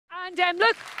And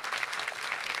look,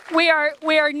 we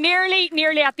are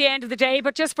nearly at the end of the day,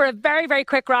 but just for a very, very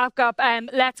quick wrap up,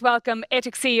 let's welcome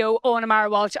ITIC CEO Eoghan O'Mara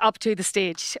Walsh up to the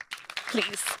stage,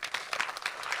 please.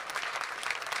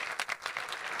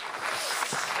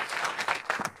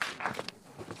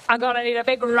 I'm going to need a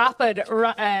big rapid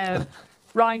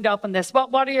round up on this.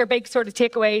 What are your big sort of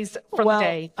takeaways from the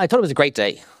day? I thought it was a great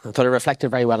day. I thought it reflected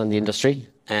very well on the industry.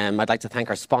 I'd like to thank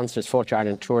our sponsors, Fáilte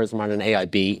Ireland Tourism and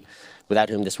AIB, without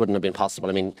whom this wouldn't have been possible.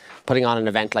 I mean, putting on an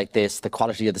event like this, the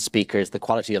quality of the speakers, the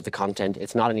quality of the content,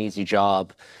 it's not an easy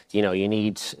job. You know, you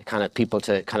need kind of people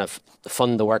to kind of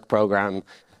fund the work programme,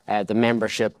 the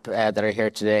membership that are here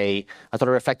today. I thought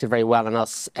it reflected very well on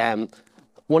us.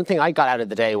 One thing I got out of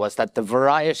the day was that the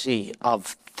variety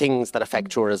of things that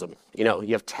affect tourism, you know,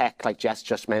 you have tech, like Jess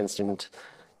just mentioned,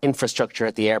 infrastructure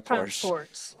at the airport,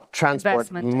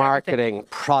 transport, marketing,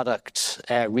 product,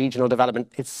 regional development.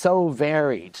 It's so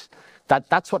varied that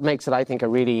that's what makes it, I think, a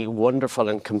really wonderful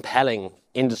and compelling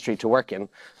industry to work in.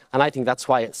 And I think that's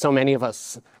why so many of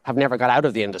us have never got out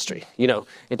of the industry. You know,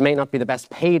 it may not be the best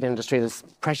paid industry. There's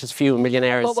precious few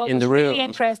millionaires in the room. What was really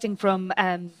interesting from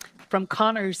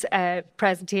Conor's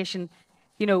presentation,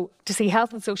 you know, to see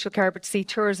health and social care, but to see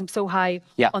tourism so high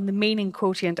on the meaning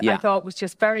quotient, I thought was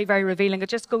just very, very revealing. It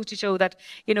just goes to show that,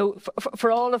 you know,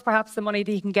 for all of perhaps the money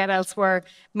that you can get elsewhere,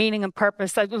 meaning and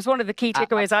purpose, that was one of the key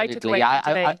takeaways I took away from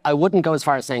today. I wouldn't go as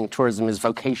far as saying tourism is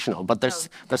vocational, but there's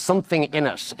something in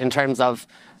it in terms of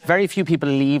very few people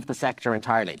leave the sector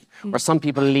entirely, or some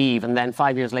people leave and then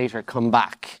 5 years later come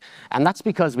back. And that's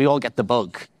because we all get the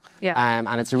bug.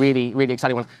 And it's a really, really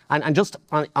exciting one. And just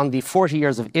on the 40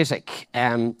 years of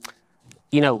ITIC,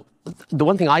 you know, the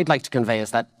one thing I'd like to convey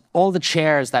is that all the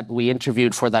chairs that we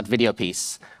interviewed for that video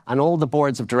piece and all the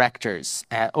boards of directors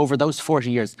over those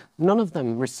 40 years, none of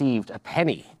them received a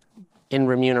penny in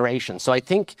remuneration. So I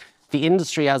think the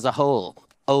industry as a whole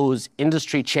owes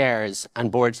industry chairs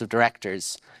and boards of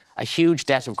directors a huge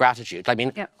debt of gratitude. I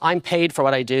mean, I'm paid for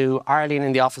what I do. Arlene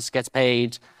in the office gets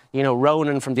paid. You know,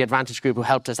 Ronan from the Advantage Group who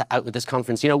helped us out with this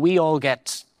conference, you know, we all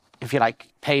get, if you like,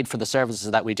 paid for the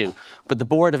services that we do. But the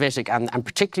board of ITIC and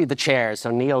particularly the chairs,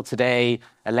 so Neil today,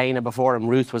 Elena before him,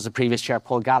 Ruth was the previous chair,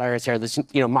 Paul Gallagher is here, there's,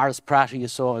 you know, Maurice Pratt, who you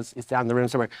saw is down the room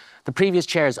somewhere. The previous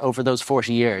chairs over those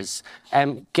 40 years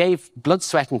gave blood,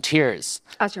 sweat and tears.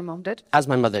 As your mum did. As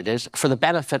my mother did, for the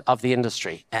benefit of the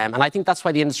industry. And I think that's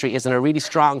why the industry is in a really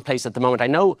strong place at the moment. I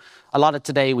know a lot of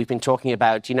today we've been talking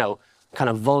about, you know, kind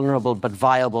of vulnerable but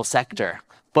viable sector.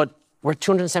 But we're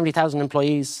 270,000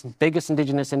 employees, biggest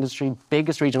Indigenous industry,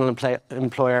 biggest regional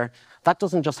employer. That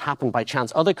doesn't just happen by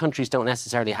chance. Other countries don't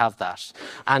necessarily have that.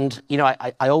 And, you know,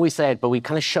 I always say it, but we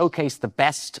kind of showcase the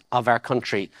best of our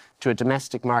country to a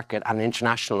domestic market and an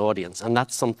international audience. And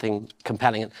that's something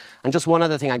compelling. And just one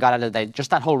other thing I got out of the day, just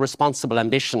that whole responsible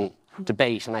ambition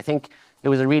debate. And I think it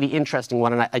was a really interesting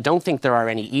one. And I don't think there are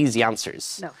any easy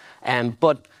answers. No.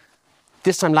 But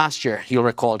this time last year, you'll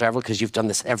recall, Dearbhail, because you've done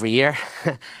this every year.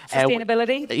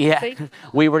 Sustainability.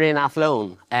 We were in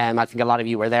Athlone. I think a lot of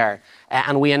you were there.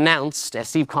 And we announced,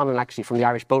 Steve Conlon actually from the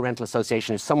Irish Boat Rental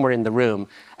Association, who's somewhere in the room,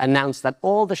 announced that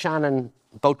all the Shannon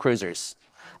boat cruisers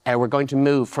were going to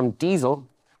move from diesel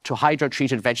to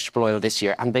hydro-treated vegetable oil this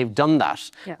year. And they've done that.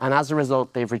 And as a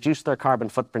result, they've reduced their carbon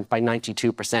footprint by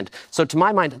 92%. So to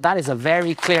my mind, that is a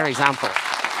very clear example.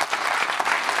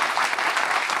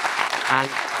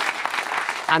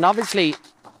 And obviously,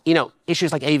 you know,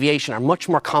 issues like aviation are much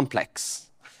more complex.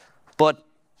 But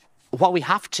what we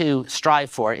have to strive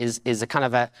for is a kind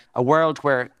of a world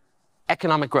where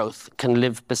economic growth can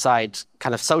live beside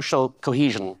kind of social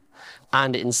cohesion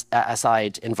and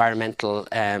aside environmental,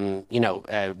 you know,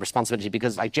 responsibility.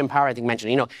 Because like Jim Power, I think,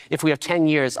 mentioned, you know, if we have 10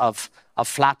 years of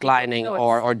flatlining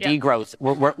or degrowth,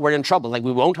 we're in trouble. Like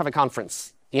we won't have a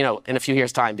conference, you know, in a few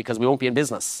years' time because we won't be in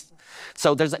business.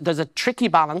 So there's a tricky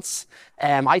balance.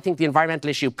 I think the environmental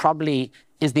issue probably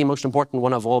is the most important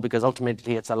one of all because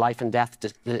ultimately it's a life and death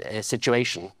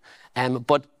situation.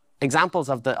 But examples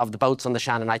of the boats on the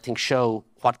Shannon, I think, show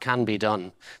what can be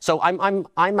done. So I'm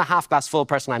a half glass full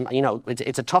person. You know,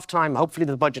 it's a tough time. Hopefully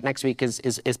the budget next week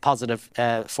is positive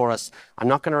for us. I'm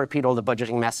not going to repeat all the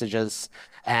budgeting messages.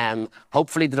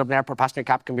 Hopefully the Dublin Airport passenger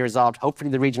cap can be resolved. Hopefully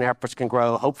the regional airports can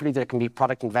grow. Hopefully there can be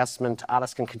product investment.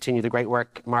 Alice can continue the great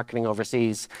work marketing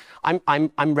overseas.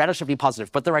 I'm relatively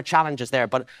positive, but there are challenges there.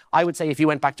 But I would say if you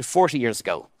went back to 40 years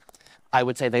ago, I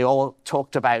would say they all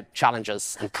talked about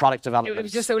challenges and product development. It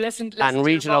was just so listen and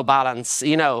regional balance,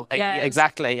 you know,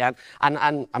 exactly. And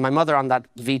my mother on that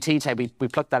VT tape, we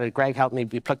plucked that out, Greg helped me,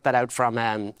 we plucked that out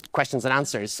from questions and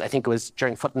answers. I think it was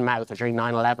during Foot and Mouth or during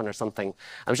 9/11 or something.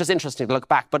 It was just interesting to look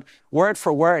back, but word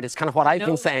for word is kind of what I've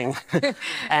been saying.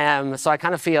 So I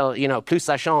kind of feel, you know, plus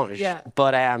ça change. Yeah.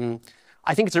 But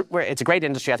I think it's a great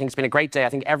industry. I think it's been a great day. I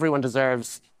think everyone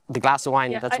deserves the glass of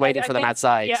wine that's waiting for them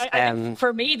outside. Yeah, I think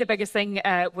for me, the biggest thing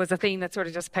was a theme that sort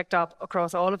of just picked up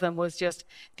across all of them was just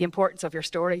the importance of your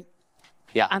story.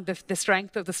 Yeah. And the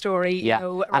strength of the story. Yeah. You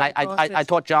know, and I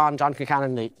thought John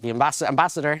Concannon, the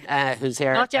ambassador who's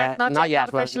here. Not yet,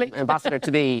 officially. Ambassador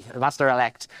to be,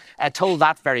 ambassador-elect, told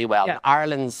that very well. Yeah.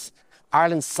 Ireland's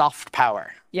soft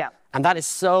power. Yeah. And that is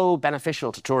so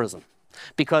beneficial to tourism.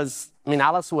 Because, I mean,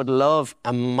 Alice would love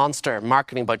a monster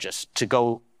marketing budget to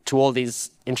go to all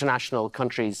these international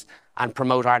countries and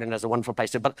promote Ireland as a wonderful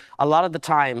place to. But a lot of the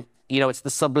time, you know, it's the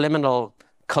subliminal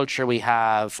culture we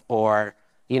have, or,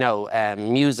 you know,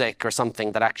 music or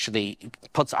something that actually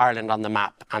puts Ireland on the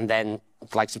map, and then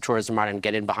the likes of Tourism Ireland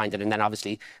get in behind it, and then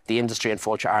obviously the industry and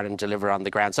Fáilte Ireland deliver on the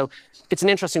ground. So it's an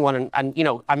interesting one, and you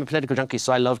know, I'm a political junkie,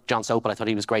 so I love John Sopel. I thought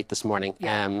he was great this morning.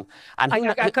 Yeah. And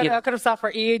I could have sat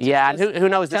for ages. Yeah, and who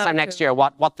knows this time next year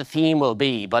what the theme will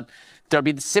be, but there'll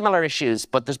be similar issues,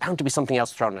 but there's bound to be something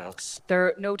else thrown at us.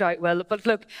 There no doubt will. But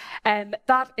look,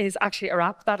 that is actually a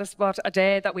wrap. That is what a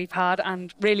day that we've had.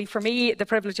 And really, for me, the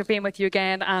privilege of being with you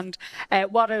again, and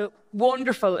what a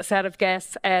wonderful set of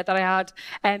guests that I had.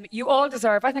 You all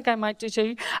deserve, I think I might do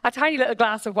too, a tiny little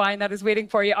glass of wine that is waiting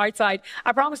for you outside.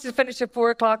 I promised to finish at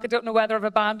 4 o'clock. I don't know whether I've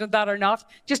abandoned that or not.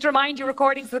 Just to remind you,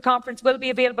 recordings of the conference will be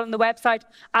available on the website,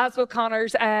 as will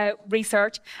Connor's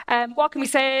research. What can we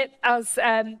say? As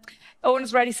Eoghan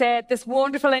has already said, this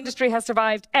wonderful industry has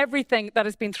survived everything that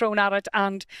has been thrown at it,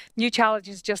 and new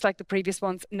challenges, just like the previous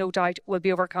ones, no doubt will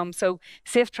be overcome. So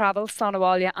safe travels, Sana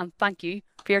Whaile, and thank you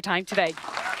for your time today.